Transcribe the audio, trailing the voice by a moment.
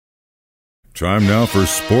Time now for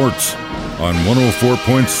sports on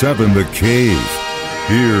 104.7 The Cave.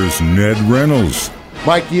 Here's Ned Reynolds.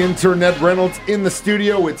 Mike, the intern, Ned Reynolds, in the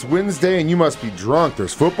studio. It's Wednesday, and you must be drunk.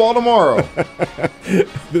 There's football tomorrow.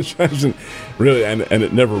 This hasn't really, and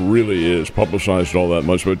it never really is publicized all that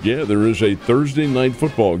much. But, yeah, there is a Thursday night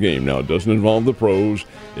football game. Now, it doesn't involve the pros.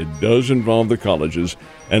 It does involve the colleges.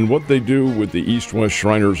 And what they do with the East-West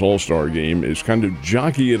Shriners All-Star game is kind of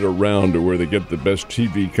jockey it around to where they get the best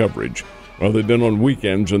TV coverage. Well, they've been on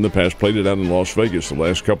weekends in the past, played it out in Las Vegas the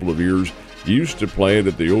last couple of years. Used to play it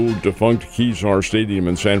at the old defunct Kezar Stadium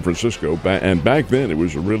in San Francisco, and back then it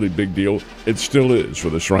was a really big deal. It still is for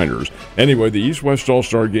the Shriners. Anyway, the East-West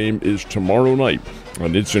All-Star game is tomorrow night,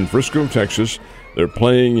 and it's in Frisco, Texas. They're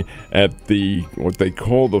playing at what they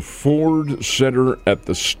call the Ford Center at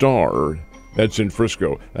the Star. That's in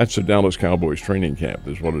Frisco. That's the Dallas Cowboys training camp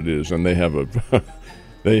is what it is, and they have a...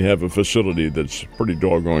 They have a facility that's pretty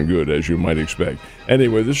doggone good, as you might expect.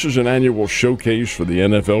 Anyway, this is an annual showcase for the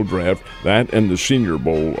NFL Draft. That and the Senior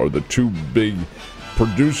Bowl are the two big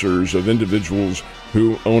producers of individuals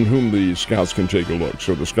on whom the scouts can take a look.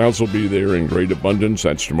 So the scouts will be there in great abundance.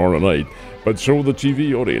 That's tomorrow night. But so will the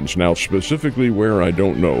TV audience. Now, specifically where, I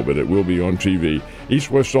don't know, but it will be on TV.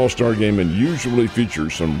 East-West All-Star Game, and usually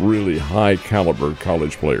features some really high-caliber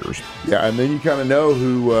college players. Yeah, and then you kind of know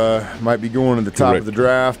who might be going to the top of the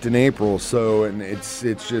draft in April. So, and it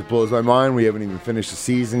just blows my mind. We haven't even finished the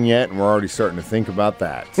season yet, and we're already starting to think about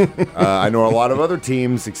that. I know a lot of other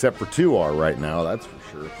teams, except for two, are right now. That's for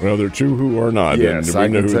sure. Well, there are two who are not. Yes,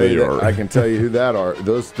 and we know who they are. I can tell you who that are.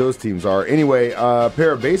 Those teams are. Anyway, a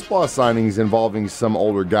pair of baseball signings involving some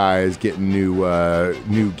older guys getting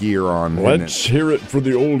new gear on. Let's hear it for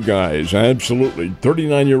the old guys. Absolutely.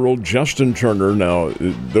 39-year-old Justin Turner. Now,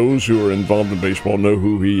 those who are involved in baseball know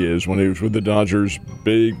who he is. When he was with the Dodgers,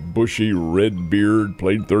 big, bushy, red beard,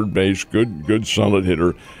 played third base, good solid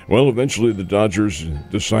hitter. Well, eventually the Dodgers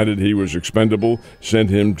decided he was expendable, sent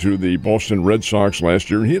him to the Boston Red Sox last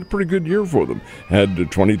year, and he had a pretty good year for them.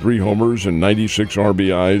 Had 23 homers and 96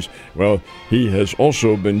 RBIs. Well, he has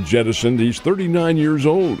also been jettisoned. He's 39 years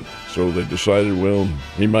old, so they decided, well,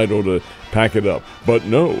 he might ought to pack it up. But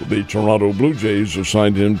no, the Toronto Blue Jays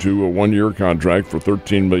assigned him to a one-year contract for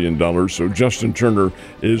 $13 million, so Justin Turner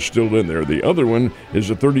is still in there. The other one is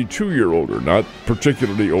a 32-year-older, not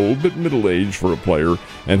particularly old, but middle-aged for a player,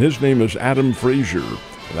 and his name is Adam Frazier.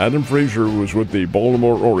 Adam Frazier was with the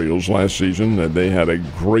Baltimore Orioles last season, and they had a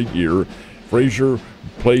great year. Frazier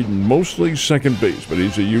played mostly second base, but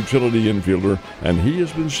he's a utility infielder, and he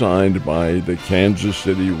has been signed by the Kansas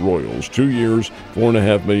City Royals. 2 years,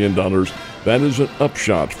 $4.5 million. That is an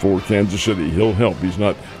upshot for Kansas City. He'll help. He's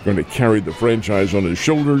not going to carry the franchise on his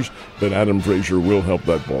shoulders, but Adam Frazier will help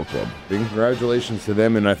that ball club. Big congratulations to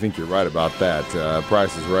them, and I think you're right about that.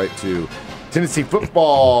 Price is right, too. Tennessee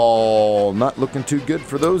football, not looking too good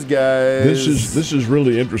for those guys. This is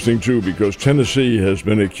really interesting, too, because Tennessee has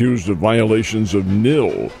been accused of violations of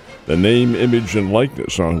NIL, the name, image, and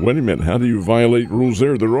likeness. Wait a minute, how do you violate rules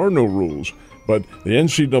there? There are no rules. But the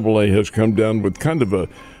NCAA has come down with kind of a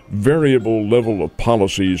variable level of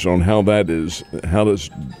policies on how that's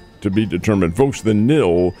to be determined. Folks, the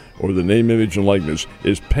NIL, or the name, image, and likeness,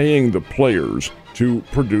 is paying the players to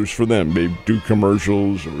produce for them. Maybe do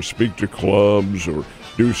commercials or speak to clubs or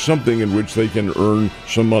do something in which they can earn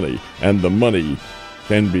some money. And the money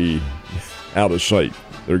can be out of sight.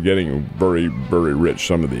 They're getting very, very rich,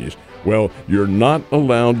 some of these. Well, you're not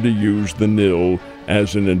allowed to use the NIL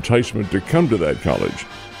as an enticement to come to that college.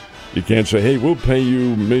 You can't say, hey, we'll pay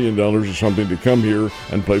you $1 million or something to come here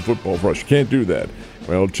and play football for us. You can't do that.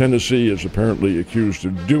 Well, Tennessee is apparently accused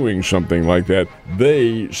of doing something like that.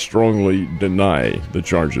 They strongly deny the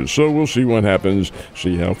charges. So we'll see what happens,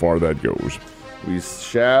 see how far that goes. We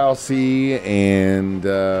shall see, and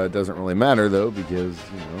it doesn't really matter, though, because,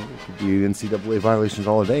 it could be NCAA violations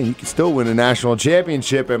all day, and you can still win a national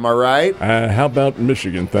championship, am I right? How about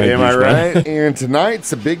Michigan? Thank you. Am I right? And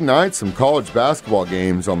tonight's a big night, some college basketball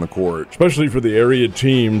games on the court. Especially for the area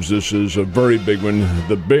teams, this is a very big one.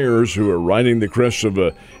 The Bears, who are riding the crest of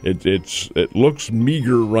it looks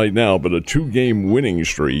meager right now, but a 2-game winning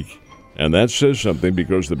streak. And that says something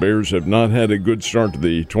because the Bears have not had a good start to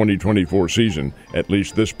the 2024 season, at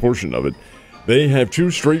least this portion of it. They have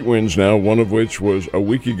 2 straight wins now, one of which was a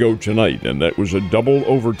week ago tonight, and that was a double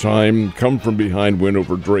overtime come-from-behind win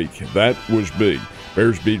over Drake. That was big.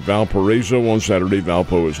 Bears beat Valparaiso on Saturday.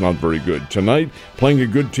 Valpo is not very good. Tonight, playing a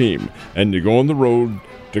good team, and you go on the road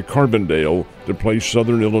to Carbondale to play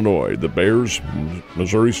Southern Illinois. The Bears,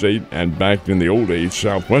 Missouri State, and back in the old days,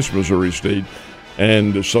 Southwest Missouri State.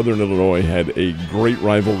 And Southern Illinois had a great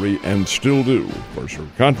rivalry and still do. Of course, they're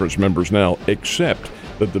conference members now, except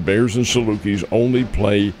that the Bears and Salukis only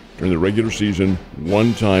play during the regular season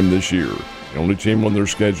one time this year. The only team on their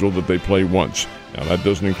schedule that they play once. Now, that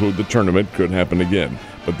doesn't include the tournament. Could happen again.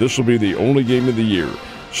 But this will be the only game of the year.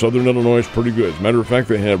 Southern Illinois is pretty good. As a matter of fact,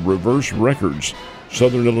 they have reverse records.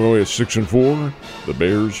 Southern Illinois is 6-4. The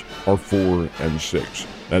Bears are 4-6.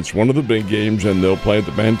 That's one of the big games, and they'll play at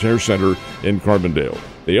the Banter Center in Carbondale.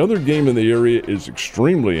 The other game in the area is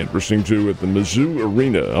extremely interesting, too, at the Mizzou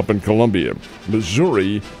Arena up in Columbia.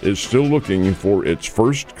 Missouri is still looking for its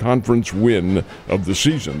first conference win of the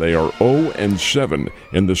season. They are 0-7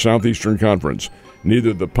 in the Southeastern Conference.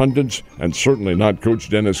 Neither the pundits and certainly not Coach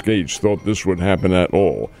Dennis Gates thought this would happen at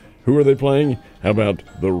all. Who are they playing? How about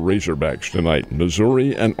the Razorbacks tonight?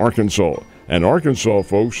 Missouri and Arkansas. And Arkansas,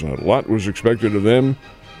 folks, a lot was expected of them.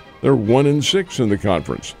 They're 1-6 in the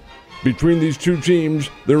conference. Between these two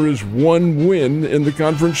teams, there is one win in the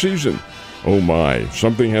conference season. Oh my,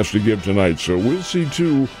 something has to give tonight, so we'll see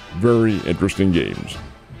two very interesting games.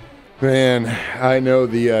 Man, I know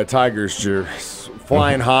the Tigers are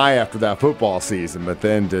flying high after that football season, but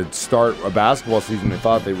then to start a basketball season, they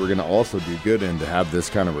thought they were going to also do good, and to have this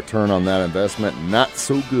kind of return on that investment, not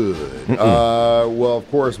so good. Well, of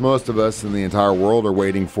course, most of us in the entire world are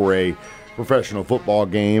waiting for a professional football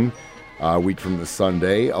game a week from this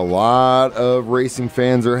Sunday. A lot of racing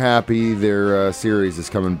fans are happy their series is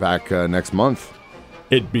coming back next month.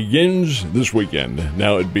 It begins this weekend.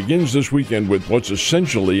 Now, it begins this weekend with what's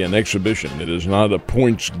essentially an exhibition. It is not a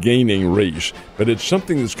points-gaining race, but it's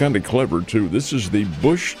something that's kind of clever, too. This is the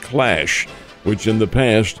Busch Clash, which in the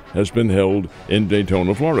past has been held in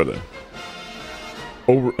Daytona, Florida.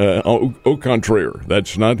 Au contraire,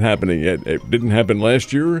 that's not happening yet. It didn't happen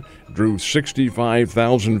last year. Drew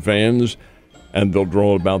 65,000 fans, and they'll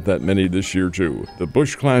draw about that many this year, too. The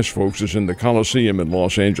Busch Clash, folks, is in the Coliseum in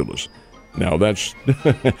Los Angeles. Now, that's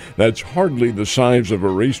hardly the size of a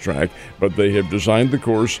racetrack, but they have designed the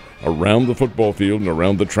course around the football field and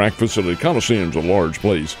around the track facility. Coliseum's a large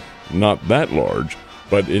place, not that large,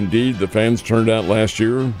 but indeed the fans turned out last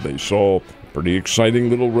year. They saw a pretty exciting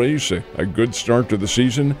little race, a good start to the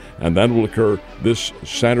season, and that will occur this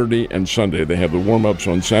Saturday and Sunday. They have the warm-ups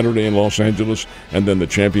on Saturday in Los Angeles, and then the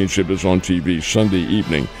championship is on TV Sunday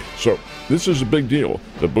evening. So this is a big deal.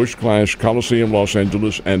 The Busch Clash, Coliseum, Los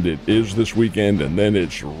Angeles, and it is this weekend, and then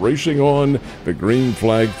it's racing on. The green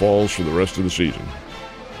flag falls for the rest of the season.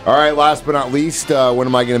 All right, last but not least, when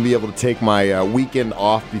am I going to be able to take my weekend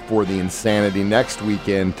off before the insanity next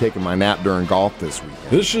weekend, taking my nap during golf this weekend?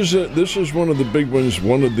 This is one of the big ones,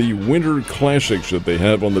 one of the winter classics that they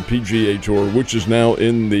have on the PGA Tour, which is now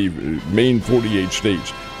in the main 48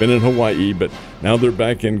 states. Been in Hawaii, but now they're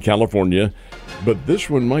back in California. But this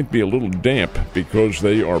one might be a little damp because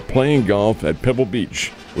they are playing golf at Pebble Beach,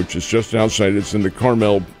 which is just outside. It's in the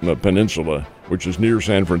Carmel Peninsula, which is near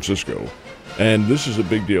San Francisco. And this is a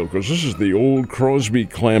big deal because this is the old Crosby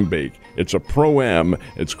Clam Bake. It's a Pro-Am.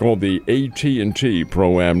 It's called the AT&T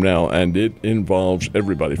Pro-Am now, and it involves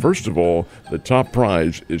everybody. First of all, the top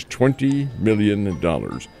prize is $20 million.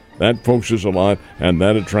 That, folks, is a lot, and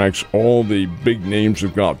that attracts all the big names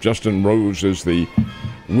of golf. Justin Rose is the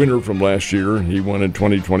winner from last year. He won in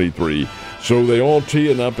 2023. So they all tee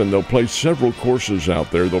it up, and they'll play several courses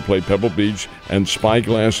out there. They'll play Pebble Beach and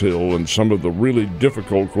Spyglass Hill and some of the really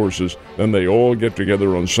difficult courses. Then they all get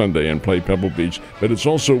together on Sunday and play Pebble Beach. But it's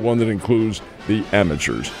also one that includes the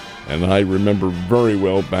amateurs. And I remember very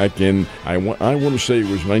well back in, I want to say it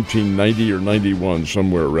was 1990 or 91,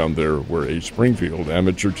 somewhere around there, where a Springfield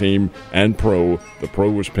amateur team and pro, the pro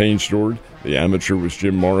was Payne Stewart, the amateur was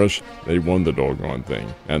Jim Morris. They won the doggone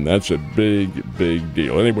thing. And that's a big, big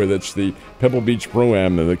deal. Anyway, that's the Pebble Beach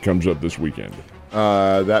Pro-Am that comes up this weekend.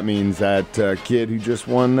 That means that kid who just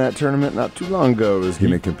won that tournament not too long ago is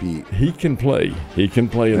going to compete. He can play. He can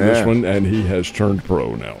play in this one, and he has turned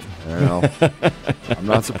pro now. Well, I'm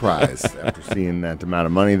not surprised after seeing that amount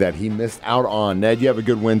of money that he missed out on. Ned, you have a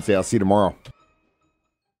good Wednesday. I'll see you tomorrow.